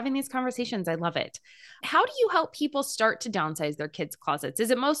 having these conversations, I love it. How do you help people start to downsize their kids' closets? Is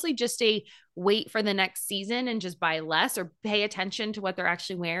it mostly just a wait for the next season and just buy less, or pay attention to what they're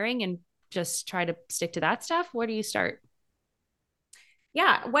actually wearing and just try to stick to that stuff? Where do you start?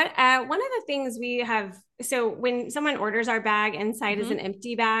 Yeah. One of the things we have, so when someone orders our bag, inside is an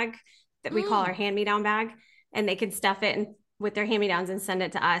empty bag that we call our hand-me-down bag, and they can stuff it with their hand-me-downs and send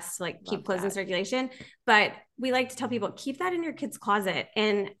it to us to like keep clothes in circulation. But we like to tell people, keep that in your kid's closet.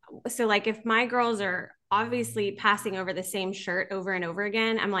 And so like, if my girls are obviously passing over the same shirt over and over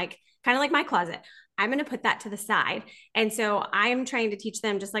again, I'm like, kind of like my closet, I'm going to put that to the side. And so I'm trying to teach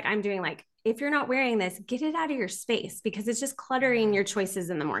them, just like I'm doing, like, if you're not wearing this, get it out of your space, because it's just cluttering your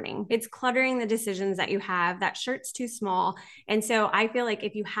choices in the morning. It's cluttering the decisions that you have. That shirt's too small. And so I feel like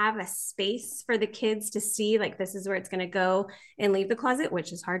if you have a space for the kids to see, like, this is where it's going to go and leave the closet,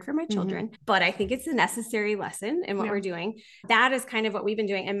 which is hard for my children, but I think it's a necessary lesson in what we're doing. That is kind of what we've been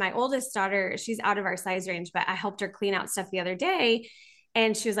doing. And my oldest daughter, she's out of our size range, but I helped her clean out stuff the other day.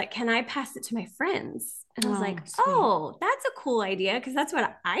 And she was like, can I pass it to my friends? And I was like, sweet. Oh, that's a cool idea. Cause that's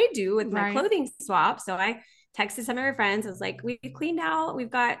what I do with my clothing swap. So I texted some of her friends. I was like, we cleaned out, we've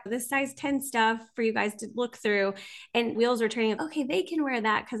got this size 10 stuff for you guys to look through. And wheels were turning, okay, they can wear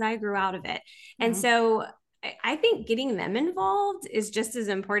that because I grew out of it. And so I think getting them involved is just as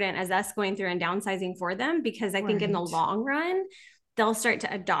important as us going through and downsizing for them, because I think in the long run, they'll start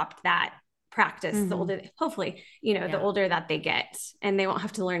to adopt that practice the older, hopefully, the older that they get, and they won't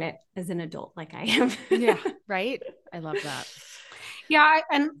have to learn it as an adult like I am. Right. I love that. Yeah.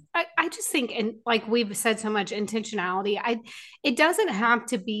 And I just think, and like we've said so much, intentionality, it doesn't have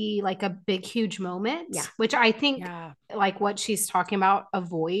to be like a big, huge moment, which I think like what she's talking about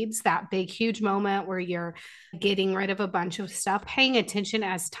avoids that big, huge moment where you're getting rid of a bunch of stuff, paying attention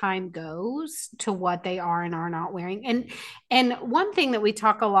as time goes to what they are and are not wearing. And one thing that we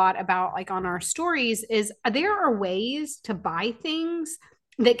talk a lot about, like on our stories, is there are ways to buy things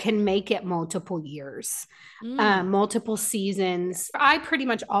that can make it multiple years, multiple seasons. I pretty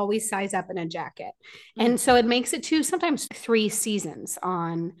much always size up in a jacket. And so it makes it 2, sometimes 3 seasons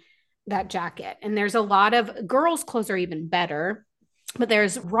on jacket. And there's a lot of girls' clothes are even better. But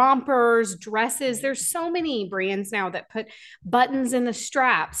there's rompers, dresses. There's so many brands now that put buttons in the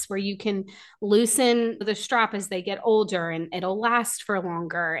straps where you can loosen the strap as they get older and it'll last for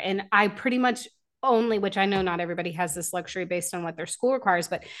longer. And I pretty much only, which I know not everybody has this luxury based on what their school requires,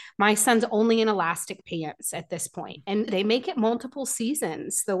 but my son's only in elastic pants at this point, and they make it multiple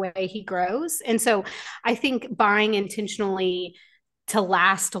seasons the way he grows. And so I think buying intentionally to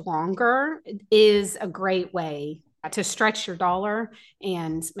last longer is a great way to stretch your dollar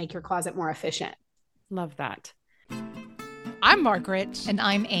and make your closet more efficient. Love that. I'm Margaret. And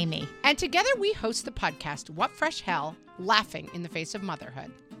I'm Amy. And together we host the podcast, What Fresh Hell? Laughing in the Face of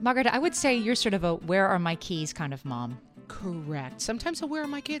Motherhood. Margaret, I would say you're sort of a where are my keys kind of mom. Correct. Sometimes a where are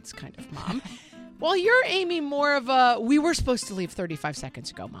my kids kind of mom. Well, you're, Amy, more of a we were supposed to leave 35 seconds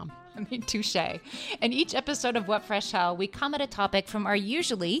ago, mom. I mean, touche. In each episode of What Fresh Hell, we come at a topic from our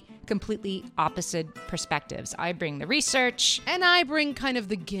usually completely opposite perspectives. I bring the research. And I bring kind of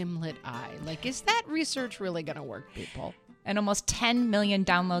the gimlet eye. Like, is that research really going to work, people? And almost 10 million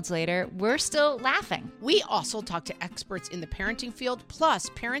downloads later, we're still laughing. We also talk to experts in the parenting field, plus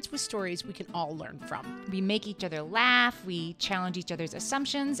parents with stories we can all learn from. We make each other laugh, we challenge each other's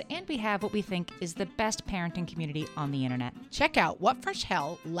assumptions, and we have what we think is the best parenting community on the internet. Check out What Fresh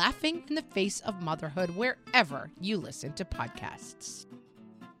Hell? Laughing in the Face of Motherhood wherever you listen to podcasts.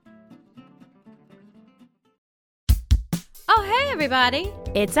 Oh, hey, everybody.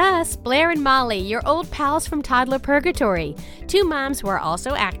 It's us, Blair and Molly, your old pals from Toddler Purgatory. Two moms who are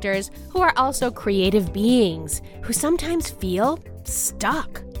also actors, who are also creative beings, who sometimes feel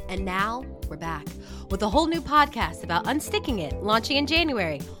stuck. And now we're back with a whole new podcast about unsticking it, launching in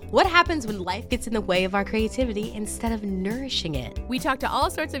January. What happens when life gets in the way of our creativity instead of nourishing it? We talk to all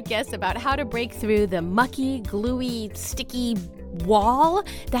sorts of guests about how to break through the mucky, gluey, sticky wall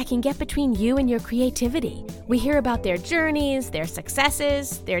that can get between you and your creativity. We hear about their journeys, their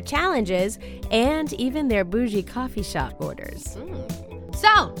successes, their challenges, and even their bougie coffee shop orders.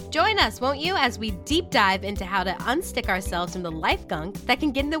 So, join us, won't you, as we deep dive into how to unstick ourselves from the life gunk that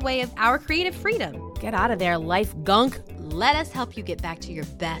can get in the way of our creative freedom. Get out of there, life gunk. Let us help you get back to your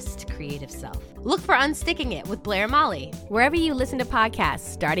best creative self. Look for Unsticking It with Blair and Molly. Wherever you listen to podcasts,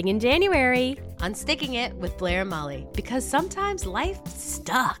 starting in January. Unsticking It with Blair and Molly. Because sometimes life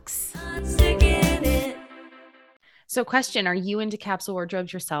sucks. So question, are you into capsule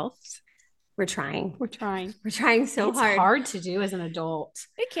wardrobes yourselves? We're trying. We're trying. We're trying so It's hard. hard to do as an adult.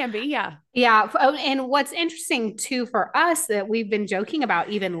 It can be, yeah. Yeah. And what's interesting too for us that we've been joking about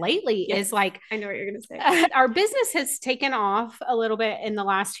even lately is like, I know what you're going to say. our business has taken off a little bit in the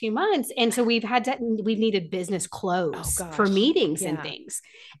last few months. And so we've needed business clothes for meetings and things.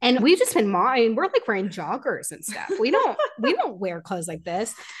 And we've just been, we're like wearing joggers and stuff. We don't wear clothes like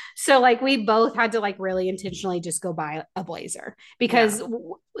this. So like we both had to like really intentionally just go buy a blazer because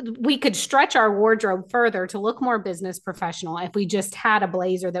we could stretch our wardrobe further to look more business professional if we just had a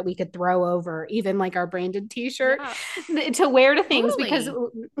blazer that we could throw over even like our branded t-shirt to wear to things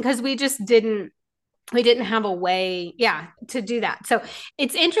because we just didn't have a way to do that. So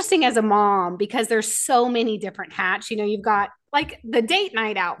it's interesting as a mom because there's so many different hats. You know, you've got like the date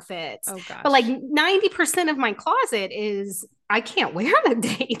night outfits, but like 90% of my closet is I can't wear the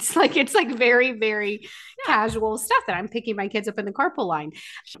dates. Like it's like very, very casual stuff that I'm picking my kids up in the carpool line.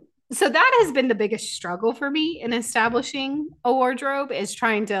 So that has been the biggest struggle for me in establishing a wardrobe is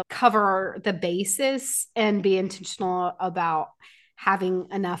trying to cover the basis and be intentional about having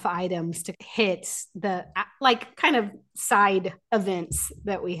enough items to hit the like kind of side events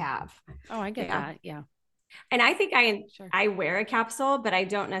that we have. Oh, I get that. Yeah. And I think I wear a capsule, but I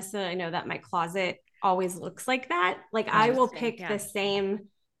don't necessarily know that my closet always looks like that. Like I will pick the same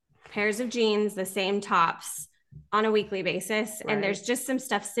pairs of jeans, the same tops on a weekly basis. And there's just some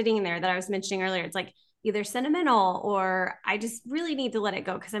stuff sitting there that I was mentioning earlier. It's like either sentimental or I just really need to let it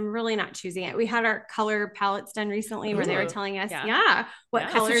go because I'm really not choosing it. We had our color palettes done recently where they were telling us, what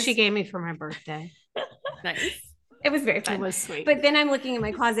colors. That's what she gave me for my birthday. Nice. It was very fun. It was sweet. But then I'm looking in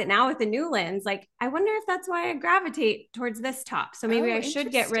my closet now with a new lens. Like, I wonder if that's why I gravitate towards this top. So maybe I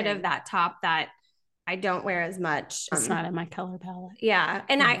should get rid of that top that I don't wear as much. It's not in my color palette. Yeah.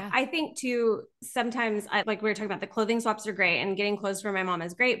 And I think too, sometimes like we were talking about the clothing swaps are great and getting clothes for my mom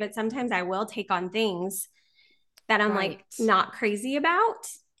is great, but sometimes I will take on things that I'm like not crazy about.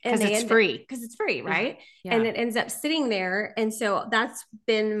 Because it's free. Because it's free, right? Yeah. And it ends up sitting there. And so that's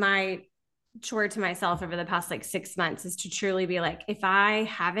been my chore to myself over the past like 6 months is to truly be like, if I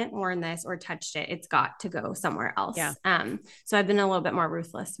haven't worn this or touched it, it's got to go somewhere else. Yeah. So I've been a little bit more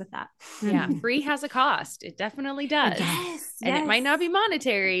ruthless with that. Yeah. Free has a cost. It definitely does. Yes. And it might not be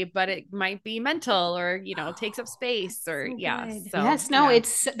monetary, but it might be mental or, takes up space or so yeah. good. So yes, no,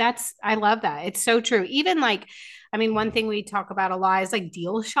 I love that. It's so true. Even like, I mean, one thing we talk about a lot is like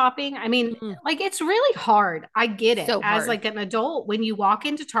deal shopping. I mean, like it's really hard. I get it. So as hard. like an adult, when you walk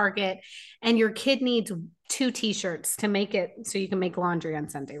into Target and your kid needs 2 t-shirts to make it so you can make laundry on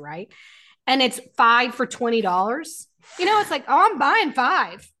Sunday, right? And it's 5 for $20. It's like, oh, I'm buying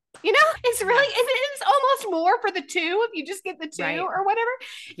 5. It's really, it's almost more for the 2 if you just get the 2 Right. or whatever.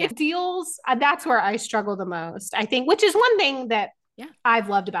 Yeah. It deals. That's where I struggle the most, I think, which is one thing that I've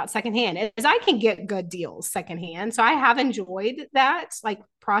loved about secondhand is I can get good deals secondhand. So I have enjoyed that like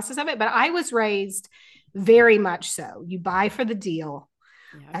process of it, but I was raised very much so. You buy for the deal.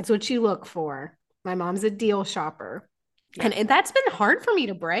 Yeah. That's what you look for. My mom's a deal shopper. Yeah. And that's been hard for me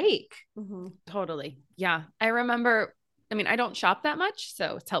to break. Mm-hmm. Totally. Yeah. I remember, I don't shop that much,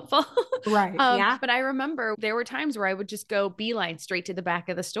 so it's helpful. Right. But I remember there were times where I would just go beeline straight to the back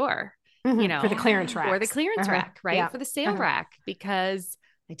of the store. For the clearance rack. For the clearance rack, right? Yeah. For the sale rack, because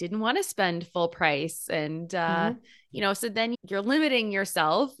I didn't want to spend full price. And, so then you're limiting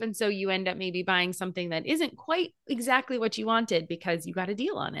yourself. And so you end up maybe buying something that isn't quite exactly what you wanted because you got a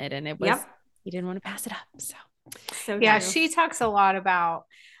deal on it. And it was, you didn't want to pass it up. So yeah, she talks a lot about,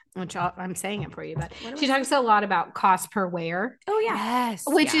 which I'm saying it for you, but she talks a lot about cost per wear. Oh yeah. Yes.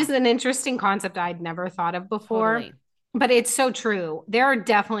 Which is an interesting concept I'd never thought of before. Totally. But it's so true. There are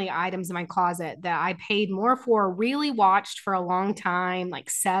definitely items in my closet that I paid more for, really watched for a long time, like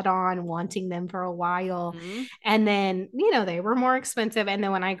set on, wanting them for a while. Mm-hmm. And then, they were more expensive. And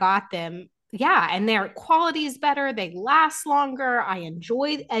then when I got them, and their quality is better. They last longer. I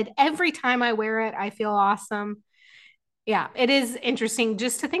enjoy it. Every time I wear it, I feel awesome. Yeah, it is interesting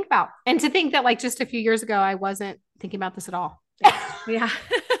just to think about. And to think that like just a few years ago, I wasn't thinking about this at all. Yeah.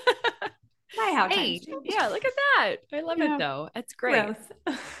 Hey, yeah, look at that. I love it though. That's great.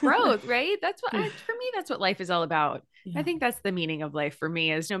 Growth, right? That's what, for me, that's what life is all about. Yeah. I think that's the meaning of life for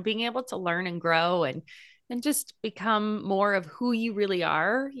me is, being able to learn and grow and just become more of who you really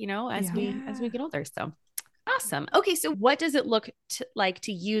are, as we get older. So awesome. Okay. So what does it look like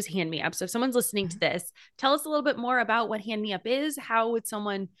to use Hand Me Up? So if someone's listening to this, tell us a little bit more about what Hand Me Up is. How would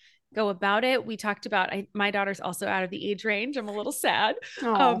someone go about it? We talked about, my daughter's also out of the age range. I'm a little sad.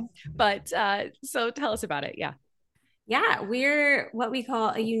 So tell us about it. Yeah. Yeah. We're what we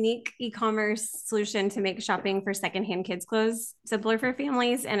call a unique e-commerce solution to make shopping for secondhand kids clothes simpler for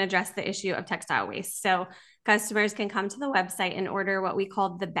families and address the issue of textile waste. So customers can come to the website and order what we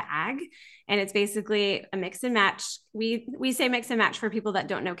call the bag. And it's basically a mix and match. We say mix and match for people that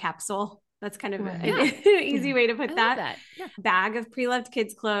don't know capsule. That's kind of an easy way to put that. Yeah. Bag of pre-loved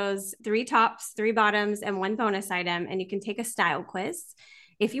kids clothes, 3 tops, 3 bottoms, and 1 bonus item. And you can take a style quiz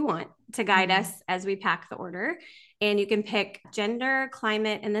if you want to guide us as we pack the order. And you can pick gender,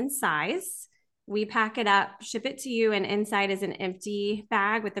 climate, and then size. We pack it up, ship it to you, and inside is an empty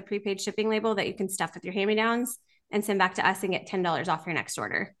bag with the prepaid shipping label that you can stuff with your hand-me-downs and send back to us and get $10 off your next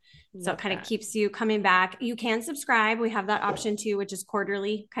order. So it kind of keeps you coming back. You can subscribe. We have that option too, which is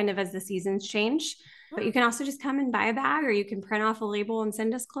quarterly, kind of as the seasons change. But you can also just come and buy a bag, or you can print off a label and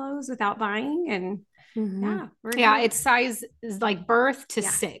send us clothes without buying. And it's size is like birth to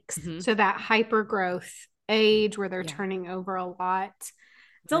 6. So that hyper growth age where they're turning over a lot.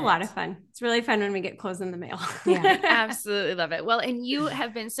 It's a lot of fun. It's really fun when we get clothes in the mail. Yeah, absolutely love it. Well, and you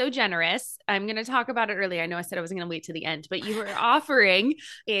have been so generous. I'm going to talk about it earlier. I know I said I wasn't going to wait to the end, but you were offering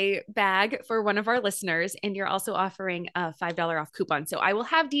a bag for one of our listeners, and you're also offering a $5 off coupon. So I will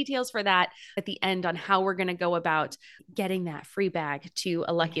have details for that at the end on how we're going to go about getting that free bag to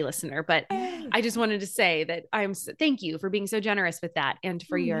a lucky listener. But I just wanted to say that thank you for being so generous with that and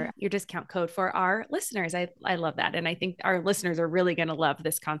for your discount code for our listeners. I love that. And I think our listeners are really going to love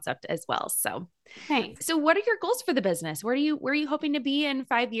this concept as well. So thanks. So what are your goals for the business? Where are you hoping to be in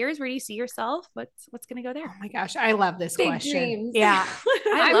 5 years? Where do you see yourself? What's going to go there? Oh my gosh. I love this big question. Dreams. Yeah.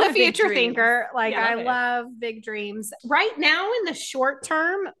 I'm the future thinker. Like I love big dreams right now in the short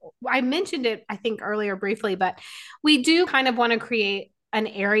term. I mentioned it, I think earlier briefly, but we do kind of want to create an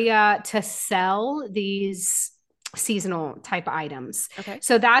area to sell these seasonal type items. Okay.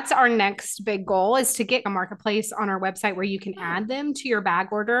 So that's our next big goal, is to get a marketplace on our website where you can add them to your bag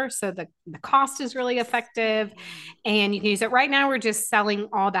order. So the cost is really effective and you can use it. Right now, we're just selling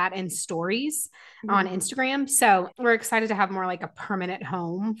all that in stories on Instagram. So we're excited to have more like a permanent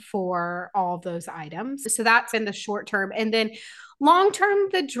home for all of those items. So that's in the short term. And then long term,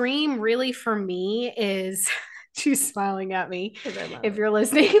 the dream really for me is she's smiling at me if you're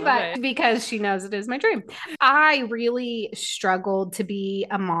listening, but because she knows it is my dream. I really struggled to be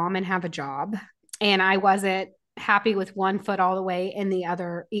a mom and have a job. And I wasn't happy with one foot all the way in the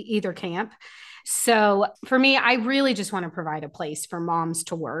other, either camp. So for me, I really just want to provide a place for moms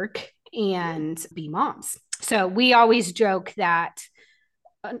to work and be moms. So we always joke that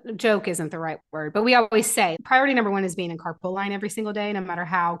joke isn't the right word, but we always say priority number one is being in carpool line every single day, no matter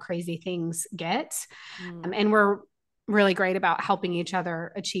how crazy things get. And we're really great about helping each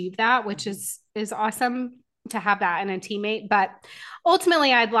other achieve that, which is awesome to have that in a teammate. But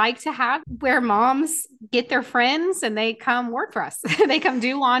ultimately, I'd like to have where moms get their friends and they come work for us. They come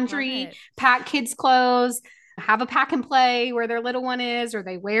do laundry, pack kids' clothes, have a pack and play where their little one is, or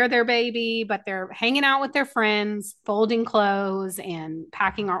they wear their baby, but they're hanging out with their friends, folding clothes and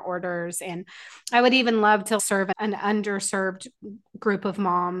packing our orders. And I would even love to serve an underserved group of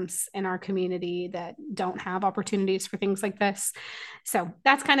moms in our community that don't have opportunities for things like this. So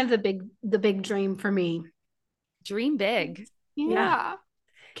that's kind of the big dream for me. Dream big. Yeah.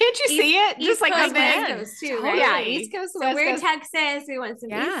 Can't you see it? Just like Coast, the West Coast too, right? Yeah, East Coast, So West we're Coast. Texas. We want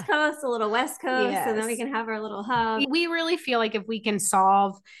some East Coast, a little West Coast, and then we can have our little hub. We really feel like if we can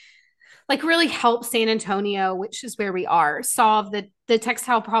solve, like really help San Antonio, which is where we are, solve the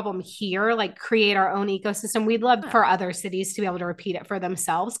textile problem here, like create our own ecosystem. We'd love for other cities to be able to repeat it for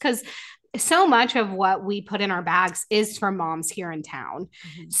themselves, because so much of what we put in our bags is for moms here in town.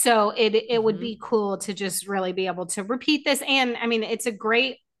 So it would be cool to just really be able to repeat this. And I mean, it's a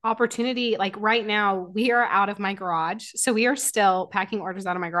great opportunity. Like right now we are out of my garage. So we are still packing orders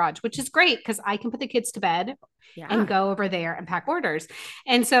out of my garage, which is great because I can put the kids to bed and go over there and pack orders.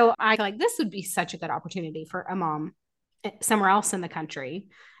 And so I feel like this would be such a good opportunity for a mom somewhere else in the country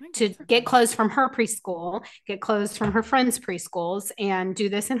to get clothes from her preschool, get clothes from her friends' preschools, and do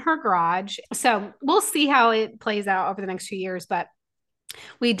this in her garage. So we'll see how it plays out over the next few years. But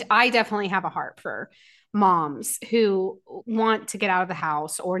I definitely have a heart for moms who want to get out of the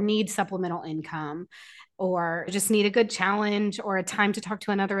house or need supplemental income or just need a good challenge or a time to talk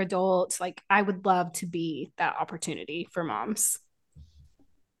to another adult. Like I would love to be that opportunity for moms.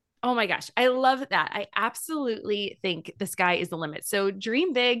 Oh my gosh. I love that. I absolutely think the sky is the limit. So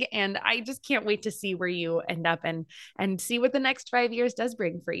dream big. And I just can't wait to see where you end up and see what the next 5 years does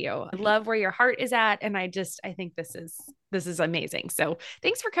bring for you. I love where your heart is at. And I think this is amazing. So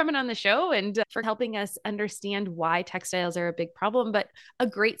thanks for coming on the show and for helping us understand why textiles are a big problem, but a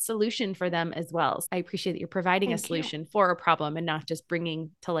great solution for them as well. So I appreciate that you're providing a solution for a problem and not just bringing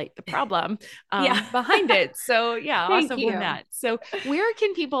to light the problem behind it. So awesome on that. So where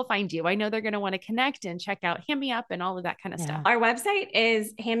can people find you? I know they're going to want to connect and check out Hand Me Up and all of that kind of stuff. Our website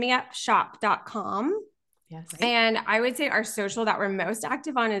is handmeupshop.com. Yes. And I would say our social that we're most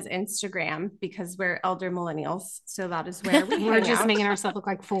active on is Instagram because we're elder millennials. So that is where we're just making ourselves look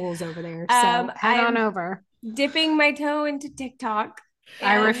like fools over there. So head on over. Dipping my toe into TikTok.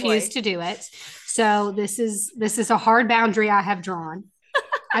 I refuse to do it. So this is a hard boundary I have drawn.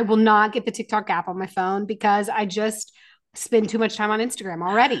 I will not get the TikTok app on my phone because I just spend too much time on Instagram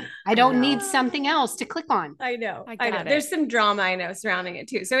already. I don't need something else to click on. I know. There's some drama I know surrounding it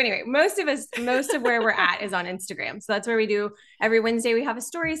too. So anyway, most of where we're at is on Instagram. So that's where we do every Wednesday. We have a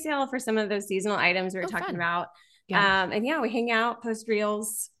story sale for some of those seasonal items we were talking about. Yeah. And we hang out, post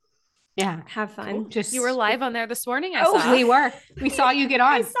reels. Yeah. Have fun. Cool. You were live on there this morning. I saw. We were. We saw you get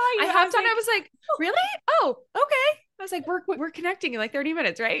on. I saw you. I hopped on. I was like, really? Oh, okay. I was like, we're connecting in like 30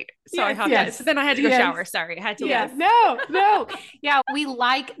 minutes, right? So I hopped on. So then I had to go shower. Sorry. I had to leave. No. Yeah. We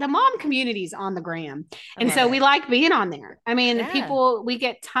like the mom communities on the gram. And so we like being on there. I mean, people, we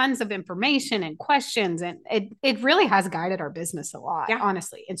get tons of information and questions and it really has guided our business a lot. Yeah.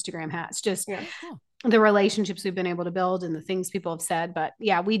 Honestly, Instagram has just the relationships we've been able to build and the things people have said. But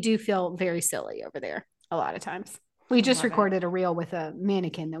we do feel very silly over there a lot of times. We just recorded a reel with a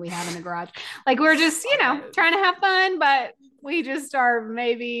mannequin that we have in the garage. Like we're just, trying to have fun, but we just are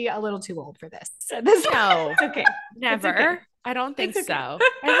maybe a little too old for this. No, it's okay. Never. It's okay. I don't think so. I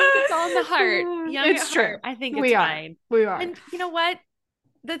think it's all in the heart. It's true. I think it's fine. We are. And you know what?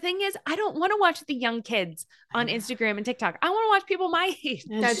 The thing is, I don't want to watch the young kids on Instagram and TikTok. I want to watch people my age.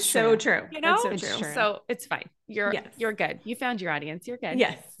 That's so true. That's so true. So it's fine. You're good. You found your audience. You're good.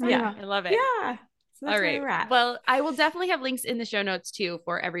 Yes. Yeah. I love it. Yeah. So that's All where right. we're at. Well, I will definitely have links in the show notes too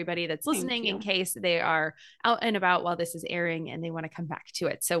for everybody that's listening in case they are out and about while this is airing and they want to come back to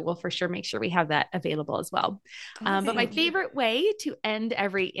it. So we'll for sure make sure we have that available as well. But my favorite way to end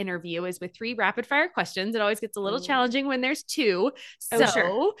every interview is with 3 rapid fire questions. It always gets a little challenging when there's 2.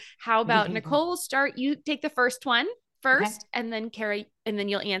 So how about Nicole, we'll start. You take the first one first, and then Kara, and then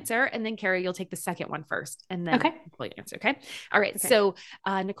you'll answer, and then Kara, you'll take the second one first, and then Nicole, you answer. Okay. All right. Okay. So,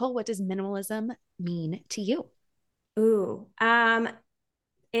 Nicole, what does minimalism mean to you? Ooh,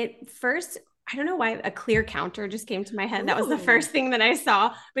 it first, I don't know why a clear counter just came to my head. That was the first thing that I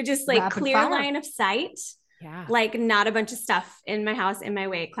saw, but just like rapid clear fire. Line of sight. Yeah. Like not a bunch of stuff in my house, in my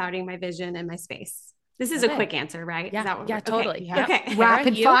way, cloudding my vision and my space. This is a quick answer, right? Yeah. Is that what totally. Okay. Okay.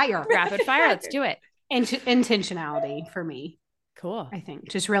 Rapid fire. Rapid fire. Let's do it. Intentionality for me. Cool. I think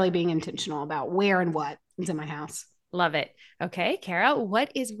just really being intentional about where and what is in my house. Love it. Okay. Kara,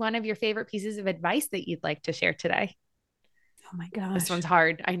 what is one of your favorite pieces of advice that you'd like to share today? Oh my gosh. This one's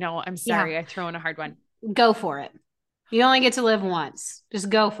hard. I know. I'm sorry. I throw in a hard one. Go for it. You only get to live once. Just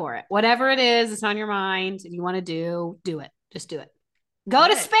go for it. Whatever it is, it's on your mind and you want to do it. Just do it. Go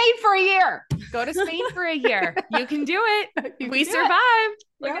to Spain for a year. Go to Spain for a year. You can do it. We survived.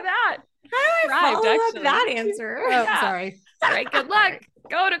 Look at that. How do I follow up that answer? Oh, sorry. All right. Good luck.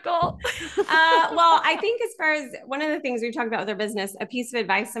 Go, Nicole. Well, I think as far as one of the things we talked about with our business, a piece of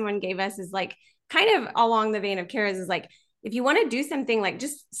advice someone gave us is like kind of along the vein of Kara's is like, if you want to do something, like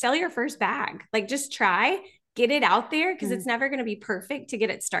just sell your first bag, like just try, get it out there because it's never going to be perfect to get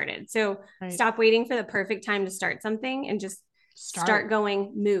it started. So stop waiting for the perfect time to start something and just start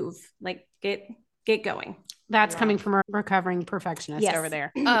going, move, like get going. That's coming from a recovering perfectionist over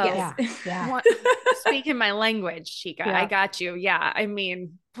there. Oh, yes. Yeah. Speaking my language, Chica. Yeah. I got you. Yeah. I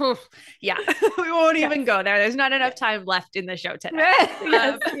mean, yeah. We won't even go there. There's not enough time left in the show today.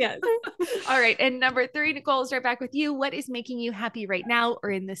 Yes. All right. And number 3, Nicole, we'll start back with you. What is making you happy right now or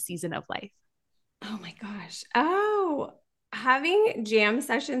in this season of life? Oh my gosh. Oh, having jam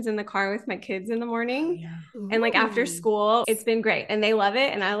sessions in the car with my kids in the morning and like after school, it's been great. And they love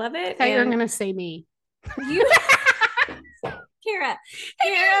it and I love it. I thought you were going to say me. You, Kara, you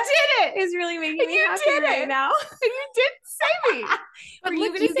did it. Is really making me happy right now. And you did say me. But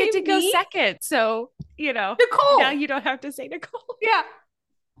look, you get to go second. So, you know, Nicole. Now you don't have to say Nicole. Yeah.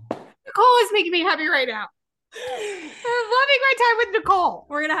 Nicole is making me happy right now. I'm loving my time with Nicole.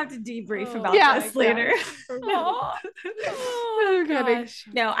 We're gonna have to debrief about this later. Oh gosh.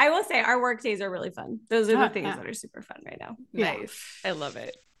 No, I will say our work days are really fun. Those are the things that are super fun right now. Nice. I love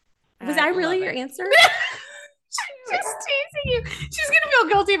it. Was I really your answer? She's just teasing you. She's gonna feel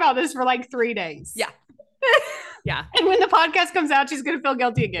guilty about this for like 3 days. Yeah. Yeah. And when the podcast comes out, she's gonna feel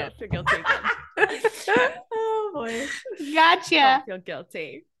guilty again. Feel guilty again. Oh boy. Gotcha. Don't feel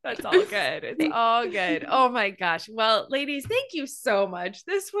guilty. That's all good. It's all good. Oh my gosh. Well, ladies, thank you so much.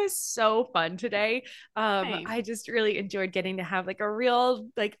 This was so fun today. I just really enjoyed getting to have like a real,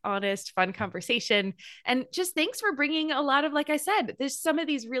 like honest, fun conversation. And just thanks for bringing a lot of, like I said, there's some of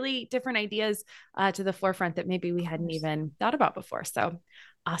these really different ideas to the forefront that maybe we hadn't even thought about before. So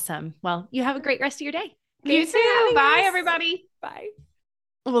awesome. Well, you have a great rest of your day. You too. Bye, everybody. Bye.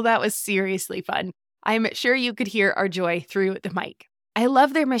 Well, that was seriously fun. I'm sure you could hear our joy through the mic. I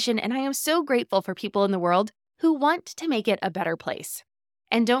love their mission, and I am so grateful for people in the world who want to make it a better place.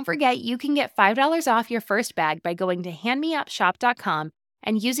 And don't forget, you can get $5 off your first bag by going to handmeupshop.com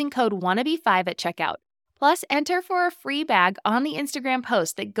and using code WANNABE5 at checkout. Plus, enter for a free bag on the Instagram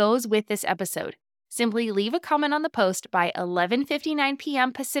post that goes with this episode. Simply leave a comment on the post by 11:59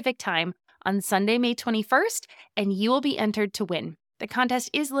 p.m. Pacific Time on Sunday, May 21st, and you will be entered to win. The contest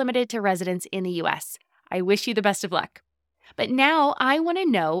is limited to residents in the U.S. I wish you the best of luck. But now I want to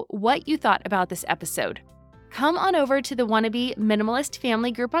know what you thought about this episode. Come on over to the Wannabe Minimalist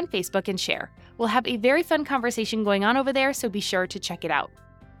Family Group on Facebook and share. We'll have a very fun conversation going on over there, so be sure to check it out.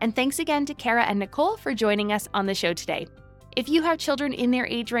 And thanks again to Kara and Nicole for joining us on the show today. If you have children in their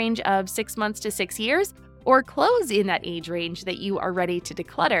age range of 6 months to 6 years, or clothes in that age range that you are ready to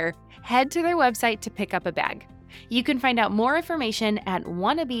declutter, head to their website to pick up a bag. You can find out more information at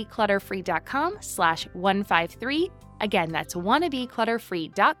wannabeclutterfree.com/153. Again, that's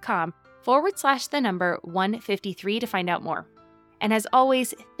wannabeclutterfree.com/153 to find out more. And as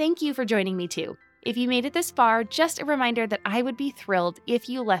always, thank you for joining me too. If you made it this far, just a reminder that I would be thrilled if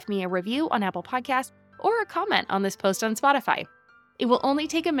you left me a review on Apple Podcasts or a comment on this post on Spotify. It will only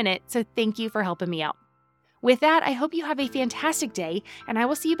take a minute, so thank you for helping me out. With that, I hope you have a fantastic day, and I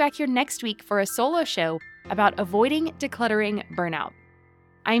will see you back here next week for a solo show about avoiding decluttering burnout.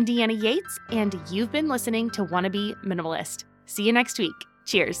 I'm Deanna Yates, and you've been listening to Wannabe Minimalist. See you next week.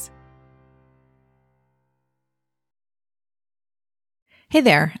 Cheers. Hey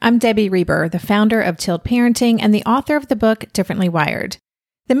there, I'm Debbie Reber, the founder of Tilt Parenting and the author of the book Differently Wired.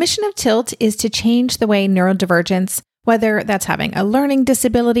 The mission of Tilt is to change the way neurodivergence, whether that's having a learning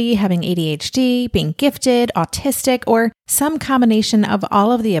disability, having ADHD, being gifted, autistic, or some combination of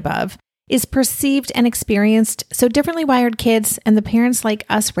all of the above, is perceived and experienced so differently wired kids and the parents like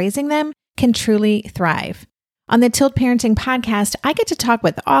us raising them can truly thrive. On the Tilt Parenting podcast, I get to talk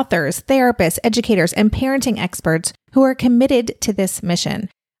with authors, therapists, educators, and parenting experts who are committed to this mission.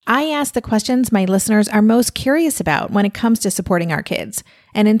 I ask the questions my listeners are most curious about when it comes to supporting our kids.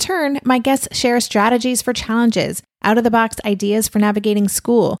 And in turn, my guests share strategies for challenges, out-of-the-box ideas for navigating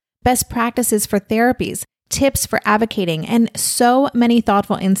school, best practices for therapies, tips for advocating, and so many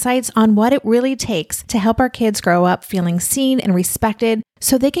thoughtful insights on what it really takes to help our kids grow up feeling seen and respected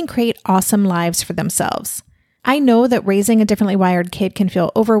so they can create awesome lives for themselves. I know that raising a differently wired kid can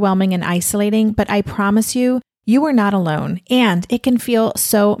feel overwhelming and isolating, but I promise you, you are not alone, and it can feel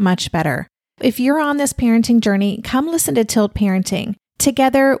so much better. If you're on this parenting journey, come listen to Tilt Parenting.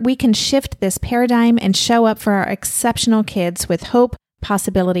 Together, we can shift this paradigm and show up for our exceptional kids with hope,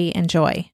 possibility, and joy.